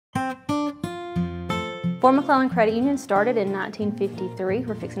Fort McClellan Credit Union started in 1953.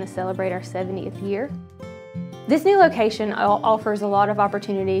 We're fixing to celebrate our 70th year. This new location offers a lot of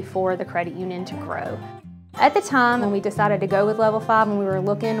opportunity for the credit union to grow. At the time when we decided to go with Level 5, when we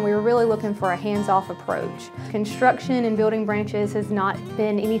were really looking for a hands-off approach. Construction and building branches has not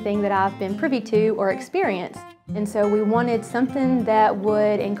been anything that I've been privy to or experienced. And so we wanted something that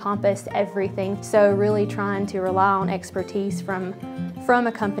would encompass everything. So really trying to rely on expertise from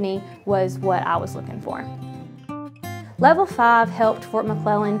a company was what I was looking for. Level 5 helped Fort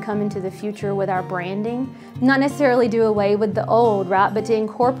McClellan come into the future with our branding. Not necessarily do away with the old, right, but to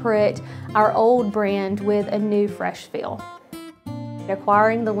incorporate our old brand with a new, fresh feel.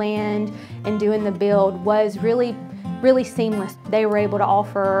 Acquiring the land and doing the build was really seamless. They were able to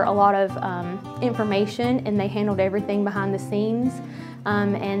offer a lot of information, and they handled everything behind the scenes,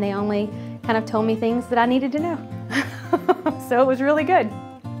 and they only kind of told me things that I needed to know. So it was really good.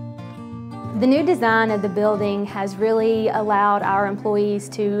 The new design of the building has really allowed our employees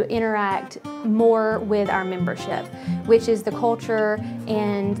to interact more with our membership, which is the culture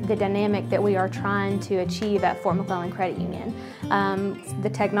and the dynamic that we are trying to achieve at Fort McClellan Credit Union. The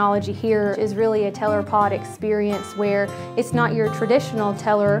technology here is really a teller pod experience where it's not your traditional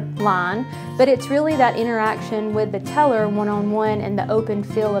teller line, but it's really that interaction with the teller one-on-one and the open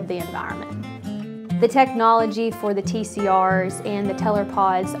feel of the environment. The technology for the TCRs and the teller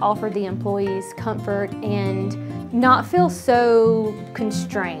pods offer the employees comfort and not feel so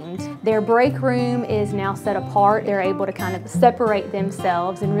constrained. Their break room is now set apart. They're able to kind of separate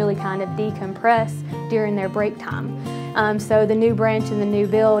themselves and really kind of decompress during their break time. So the new branch and the new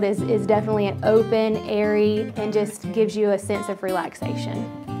build is definitely an open, airy, and just gives you a sense of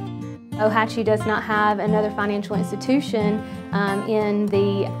relaxation. Ohatchee does not have another financial institution in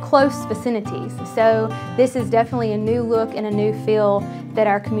the close vicinities. So this is definitely a new look and a new feel that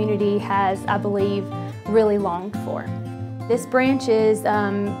our community has, I believe, really longed for. This branch is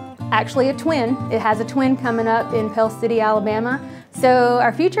actually a twin. It has a twin coming up in Pell City, Alabama. So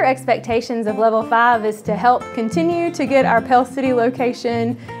our future expectations of Level 5 is to help continue to get our Pell City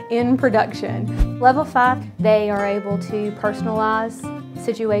location in production. Level 5, they are able to personalize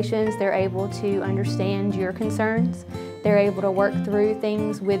situations. They're able to understand your concerns. They're able to work through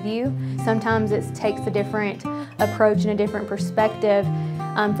things with you. Sometimes it takes a different approach and a different perspective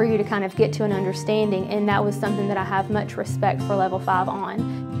for you to kind of get to an understanding, and that was something that I have much respect for Level 5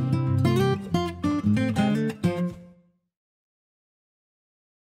 on.